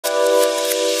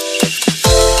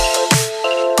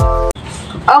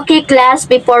Okay, class,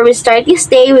 before we start this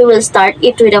day, we will start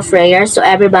it with a prayer. So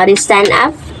everybody stand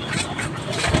up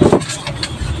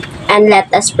and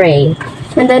let us pray.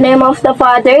 In the name of the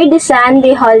Father, the Son,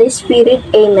 the Holy Spirit.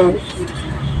 Amen.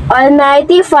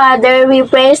 Almighty Father, we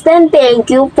praise and thank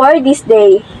you for this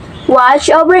day. Watch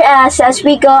over us as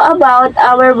we go about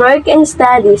our work and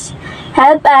studies.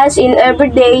 Help us in every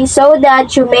day so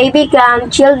that you may become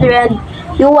children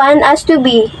you want us to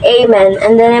be. Amen.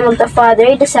 In the name of the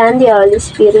Father, the Son, the Holy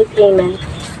Spirit. Amen.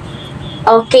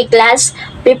 Okay, class,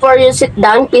 before you sit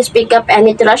down, please pick up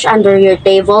any trash under your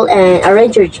table and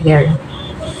arrange your chair.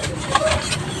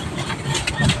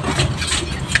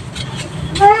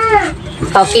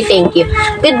 Okay, thank you.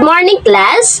 Good morning,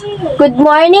 class. Good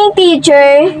morning,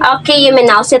 teacher. Okay, you may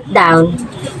now sit down.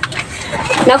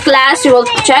 Now, class, we will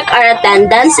check our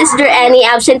attendance. Is there any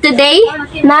absent today?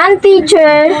 None,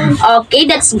 teacher. Okay,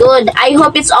 that's good. I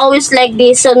hope it's always like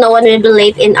this so no one will be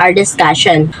late in our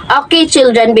discussion. Okay,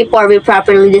 children, before we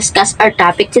properly discuss our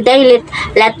topic today,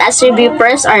 let us review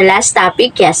first our last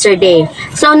topic yesterday.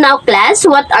 So now, class,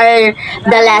 what are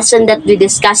the lessons that we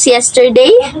discussed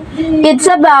yesterday? It's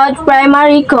about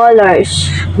primary colors.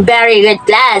 Very good,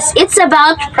 class. It's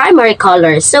about primary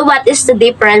colors. So what is the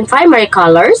different primary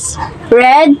colors?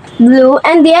 Red, blue,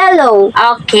 and yellow.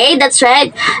 Okay, that's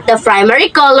right. The primary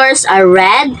colors are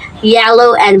red,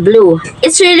 yellow, and blue.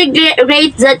 It's really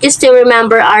great that you still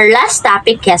remember our last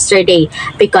topic yesterday.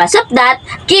 Because of that,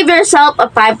 give yourself a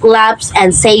 5 claps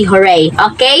and say hooray.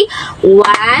 Okay?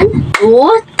 1,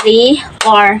 2, 3,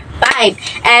 4, 5.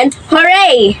 And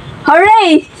hooray!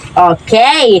 Hooray!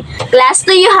 Okay. Class,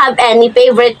 do you have any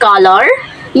favorite color?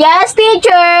 Yes,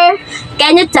 teacher.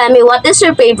 Can you tell me what is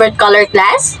your favorite color,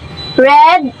 class?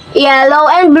 Red, yellow,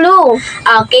 and blue.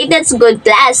 Okay, that's good,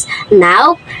 class.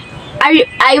 Now,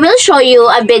 I will show you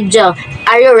a video.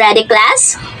 Are you ready,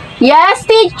 class? Yes,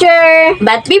 teacher.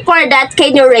 But before that,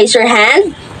 can you raise your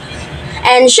hand?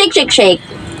 And shake, shake, shake.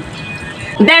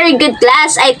 Very good,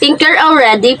 class. I think you're all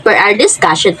ready for our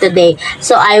discussion today.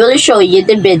 So I will show you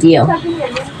the video.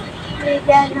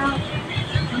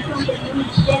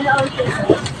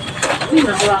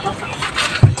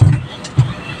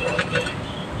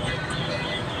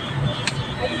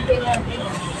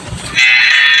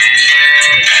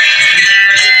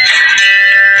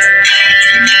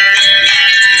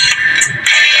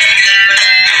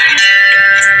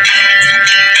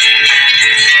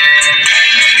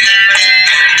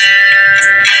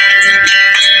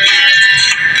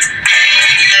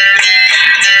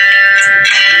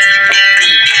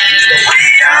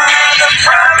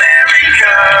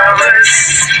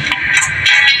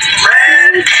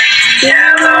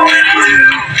 Yellow and blue.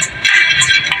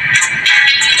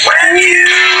 When you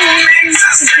mix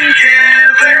us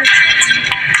together,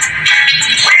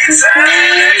 we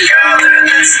turn a color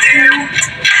that's new.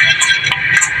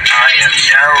 I am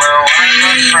yellow, I'm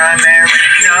a primary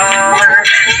color,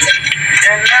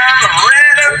 and I'm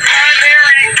red, a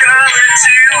primary color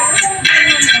too.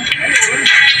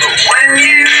 But when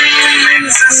you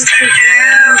mix us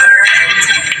together,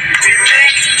 we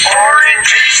make orange,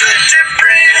 it's a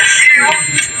different hue.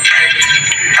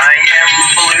 I am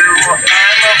blue,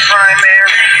 I'm a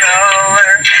primary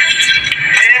color,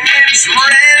 and it's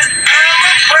red, I'm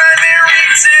a primary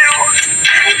too.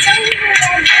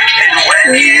 And when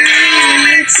you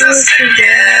mix us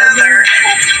together,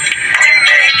 we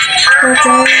make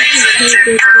purple, it's a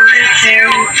different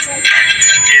hue.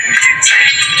 If you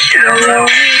take yellow,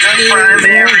 the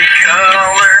primary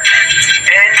color,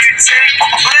 and you take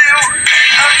blue,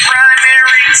 a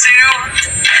primary too.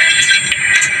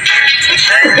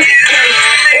 Then you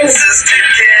mix us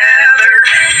together,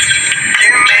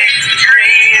 you make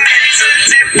green, it's a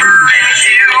different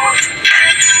hue.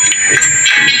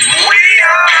 We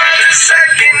are the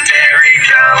secondary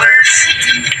colors,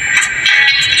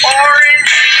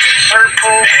 orange,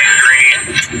 purple, and green.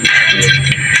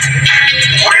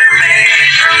 We're made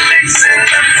from mixing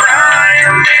the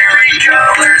primary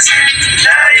colors.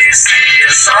 Now you see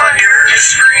us on your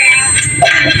screen.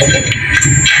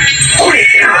 We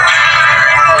are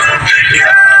all of the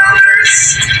colors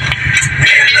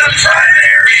in the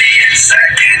primary and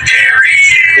secondary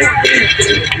hue.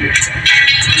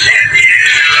 If you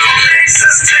mix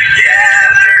us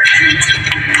together,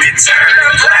 we turn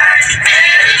black,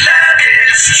 and that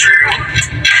is true.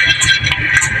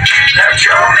 Now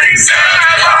go mix up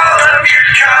all of your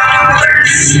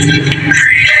colors,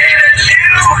 create a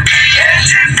new and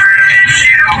different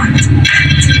hue.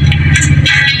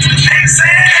 Mix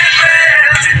and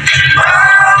blend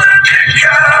all of your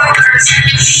colors,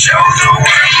 show the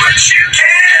world what you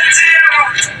can do.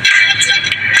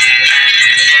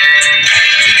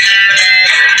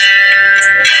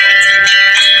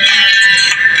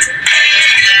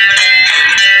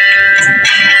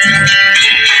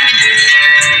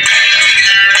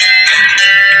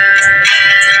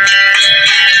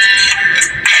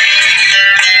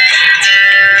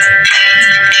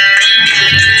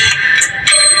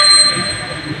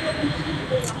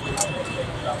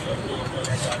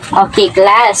 Okay,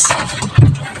 class.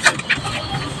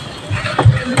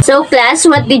 So, class,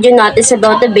 what did you notice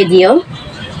about the video?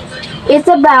 It's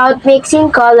about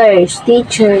mixing colors,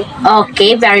 teacher.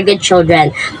 Okay, very good,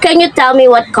 children. Can you tell me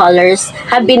what colors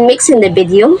have been mixed in the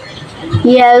video?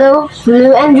 Yellow,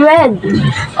 blue, and red.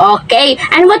 Okay,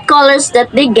 and what colors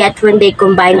that they get when they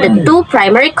combine the two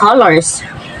primary colors?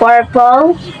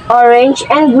 Purple, orange,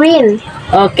 and green.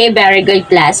 Okay, very good,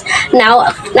 class. Now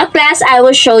class, I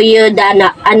will show you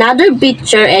another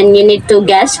picture and you need to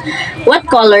guess what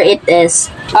color it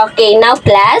is. Okay, now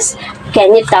class,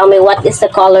 can you tell me what is the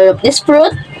color of this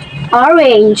fruit?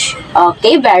 Orange.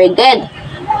 Okay, very good.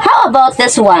 How about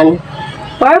this one?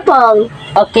 Purple.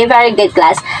 Okay, very good,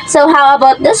 class. So how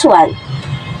about this one?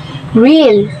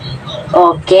 Green.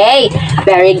 Okay,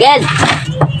 very good.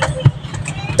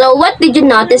 So what did you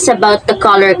notice about the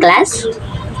color, class?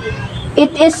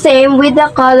 It is same with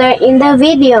the color in the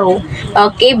video.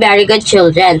 Okay, very good,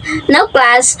 children. Now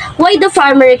class, why the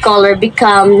primary color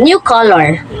become new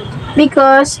color?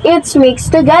 Because it's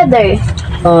mixed together.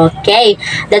 Okay,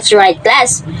 that's right,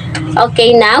 class.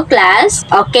 Okay, now class.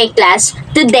 Okay, class.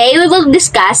 Today we will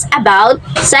discuss about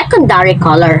secondary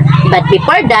color. But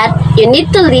before that, you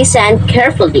need to listen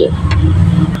carefully.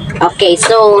 Okay,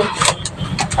 so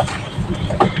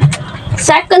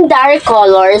secondary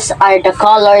colors are the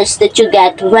colors that you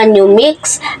get when you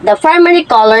mix the primary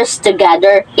colors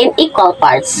together in equal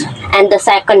parts. And the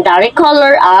secondary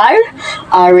color are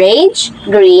orange,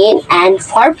 green, and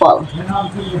purple.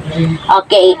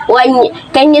 Okay,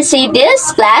 can you see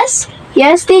this, class?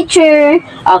 Yes, teacher.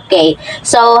 Okay,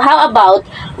 so how about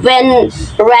when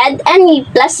red and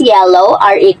plus yellow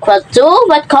are equal to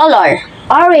what color?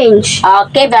 Orange.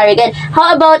 Okay, very good.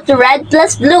 How about red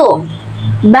plus blue?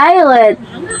 Violet.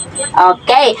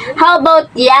 Okay, how about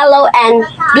yellow and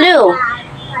blue?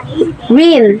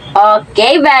 Green.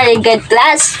 Okay, very good,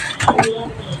 class.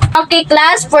 Okay,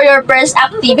 class, for your first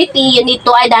activity, you need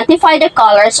to identify the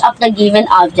colors of the given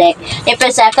object, if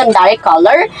it's secondary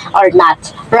color or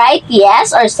not. Write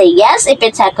yes or say yes if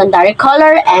it's secondary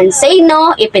color and say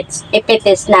no if it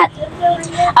is not.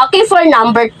 Okay, for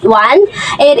number 1,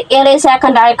 it is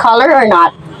secondary color or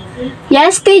not?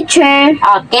 Yes, teacher.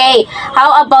 Okay,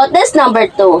 how about this number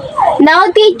 2?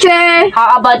 No, teacher.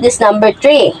 How about this number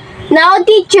 3? No,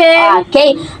 teacher.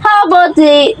 Okay, how about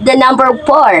the number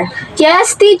 4?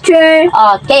 Yes, teacher.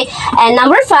 Okay, and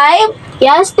number 5?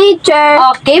 Yes, teacher.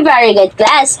 Okay, very good,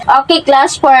 class. Okay,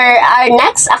 class, for our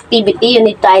next activity, you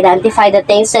need to identify the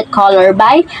things that color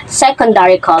by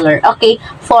secondary color. Okay,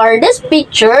 for this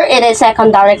picture, it is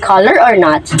secondary color or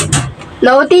not?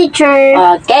 No, teacher.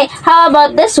 Okay, how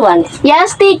about this one?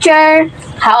 Yes, teacher.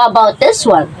 How about this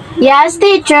one? Yes,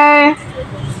 teacher.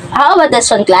 How about this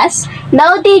one, class?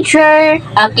 No, teacher.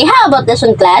 Okay, how about this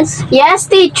one, class? Yes,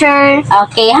 teacher.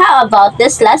 Okay, how about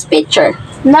this last picture?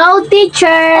 No,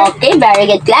 teacher. Okay, very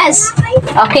good, class.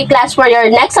 Okay, class, for your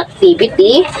next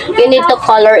activity, you need to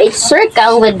color each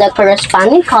circle with the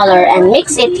corresponding color and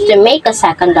mix it to make a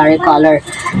secondary color.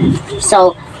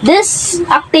 So, this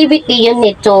activity, you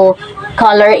need to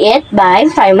color it by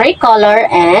primary color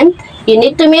and you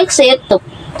need to mix it to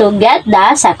get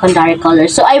the secondary color.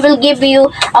 So, I will give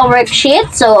you a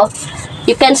worksheet. So,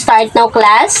 you can start now,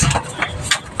 class.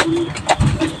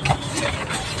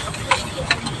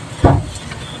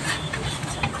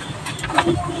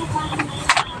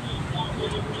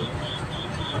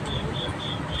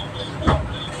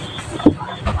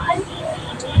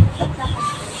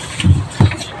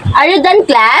 Are you done,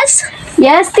 class?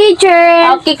 Yes, teacher.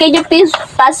 Okay, can you please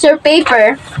pass your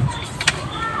paper?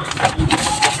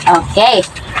 Okay.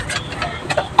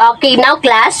 Okay, now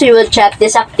class, we will check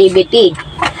this activity.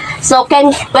 So,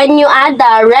 when you add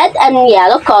the red and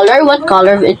yellow color, what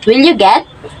color will you get?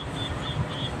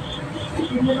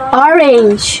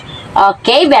 Orange.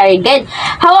 Okay, very good.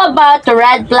 How about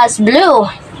red plus blue?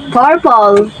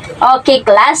 Purple. Okay,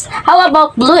 class. How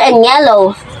about blue and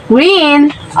yellow?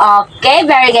 Green. Okay,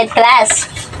 very good, class.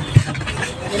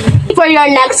 For your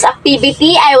next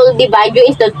activity, I will divide you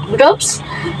into groups.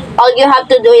 All you have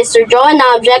to do is to draw an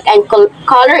object and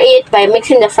color it by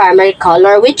mixing the primary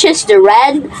color, which is the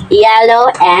red, yellow,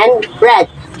 and red,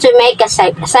 to make a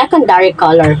secondary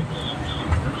color.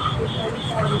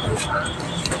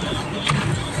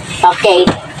 Okay.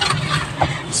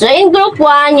 So in group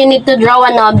 1, you need to draw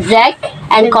an object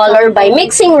and color by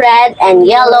mixing red and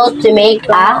yellow to make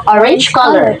a orange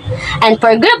color. And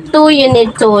for group 2, you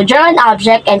need to draw an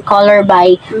object and color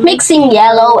by mixing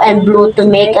yellow and blue to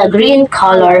make a green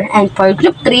color. And for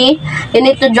group 3, you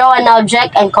need to draw an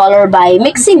object and color by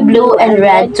mixing blue and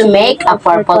red to make a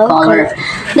purple color.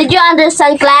 Did you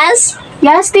understand, class?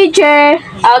 Yes, teacher.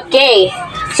 Okay.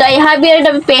 So I have here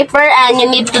the paper and you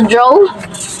need to draw.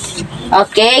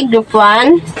 Okay, group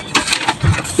 1,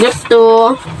 group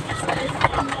 2,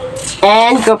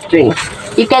 and group 3.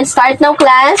 You can start now,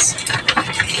 class.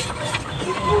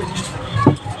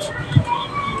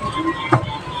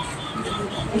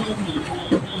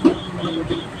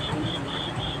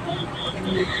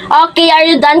 Okay, are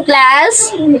you done,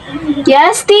 class?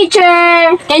 Yes,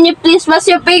 teacher. Can you please pass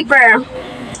your paper?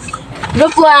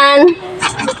 Group 1,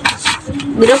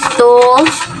 group 2,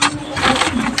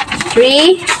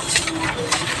 3.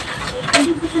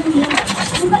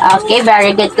 Okay,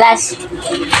 very good, class.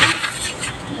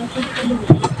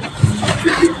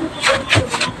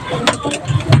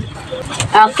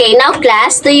 Okay, now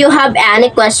class, do you have any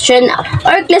question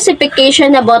or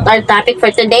classification about our topic for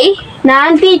today?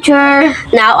 None, teacher.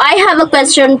 Now, I have a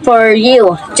question for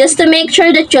you, just to make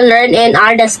sure that you learn in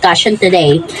our discussion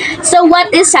today. So,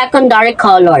 what is secondary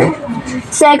color?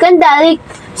 Secondary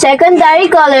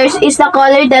colors is the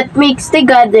color that mix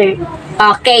together.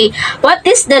 Okay, what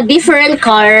is the different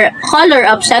color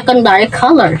of secondary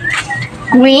color?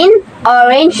 Green,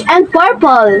 orange, and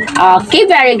purple. Okay,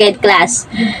 very good, class.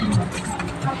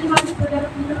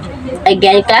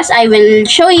 Again, class, I will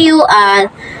show you an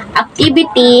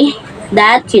activity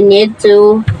that you need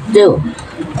to do.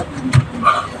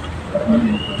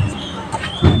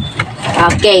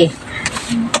 Okay.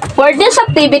 For this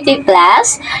activity,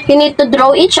 class, you need to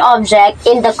draw each object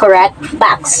in the correct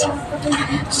box.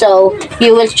 So,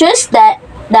 you will choose the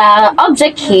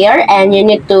object here and you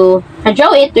need to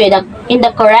draw it in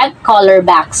the correct color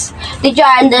box. Did you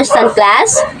understand,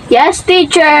 class? Yes,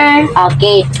 teacher.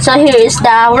 Okay, so here is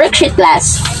the worksheet,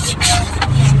 class.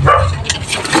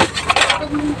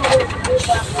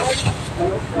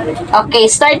 Okay,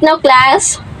 start now,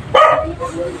 class.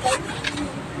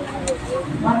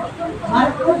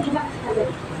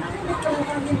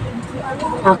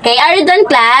 Okay, are you done,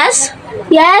 class?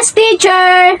 Yes,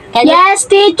 teacher. Yes,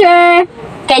 teacher.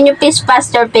 Can you please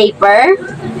pass your paper?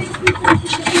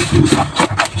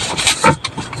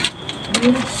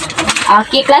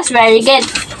 Okay, class, very good.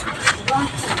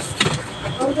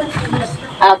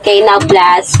 Okay, now,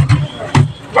 class.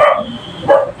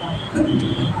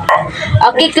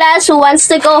 Okay, class, who wants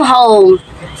to go home?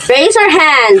 Raise your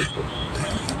hand.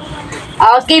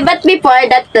 Okay, but before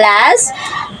that, class,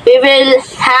 we will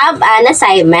have an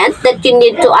assignment that you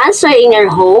need to answer in your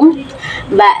home,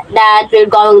 but that we're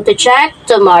going to check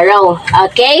tomorrow.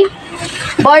 Okay?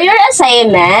 For your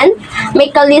assignment,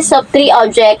 make a list of 3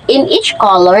 objects in each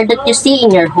color that you see in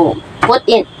your home. Put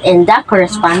it in the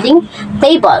corresponding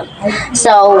table.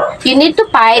 So, you need to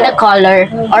find the color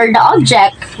or the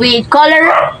object with color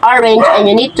orange and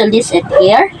you need to list it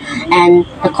here. And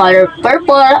the color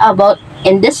purple about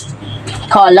in this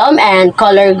column and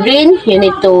color green, you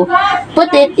need to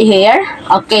put it here.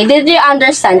 Okay, did you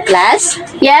understand, class?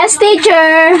 Yes,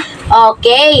 teacher.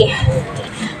 Okay.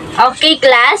 Okay,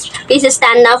 class, please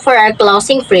stand now for our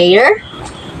closing prayer.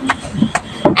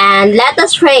 And let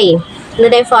us pray. To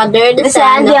the Father, the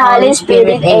Son, and the Holy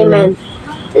Spirit. Amen.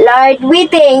 Lord, we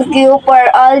thank you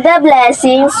for all the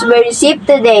blessings we received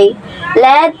today.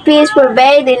 Let peace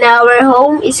prevail in our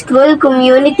home, school,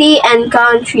 community, and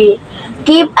country.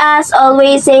 Keep us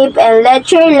always safe and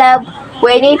let your love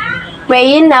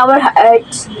pray in our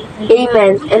hearts.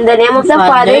 Amen. In the name of the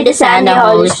Father, the Son, and the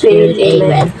Holy Spirit.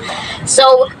 Amen.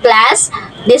 So, class,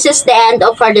 this is the end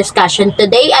of our discussion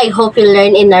today. I hope you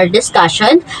learned in our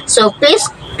discussion. So, please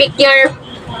pick your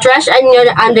trash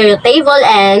under your table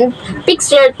and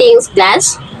fix your things,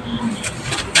 class.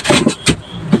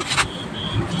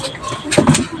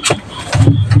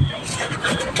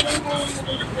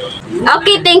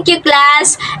 Okay, thank you,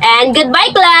 class. And goodbye,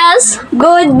 class.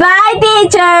 Goodbye,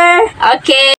 teacher.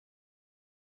 Okay.